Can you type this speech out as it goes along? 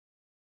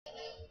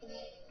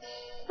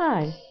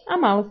Hi,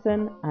 I'm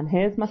Alison and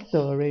here's my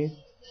story.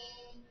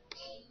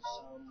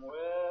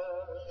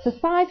 For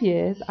 5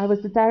 years I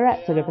was the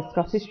director of a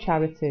Scottish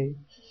charity.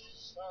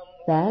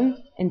 Then,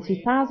 in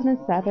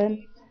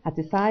 2007, I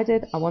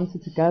decided I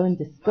wanted to go and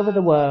discover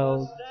the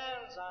world.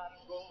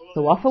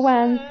 So off I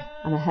went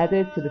and I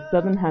headed to the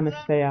southern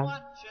hemisphere.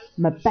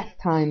 My best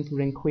times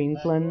were in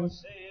Queensland.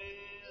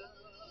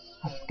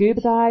 I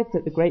scuba dived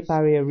at the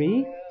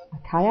Great-Barrier-Reef,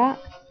 I kayaked,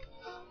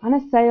 and I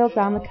sailed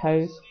down the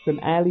coast from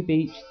Early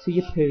Beach to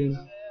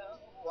Yeppoon.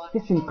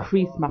 This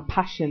increased my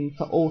passion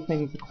for all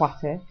things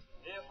aquatic.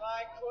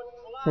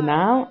 So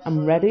now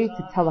I'm ready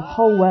to tell the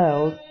whole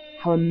world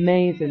how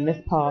amazing this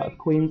part of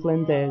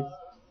Queensland is.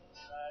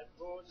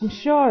 I'm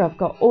sure I've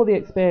got all the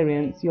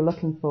experience you're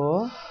looking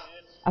for.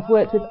 I've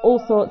worked with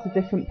all sorts of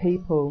different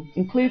people,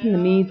 including the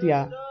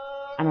media,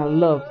 and I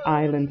love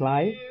island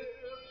life.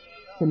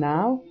 So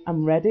now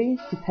I'm ready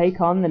to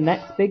take on the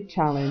next big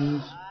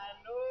challenge.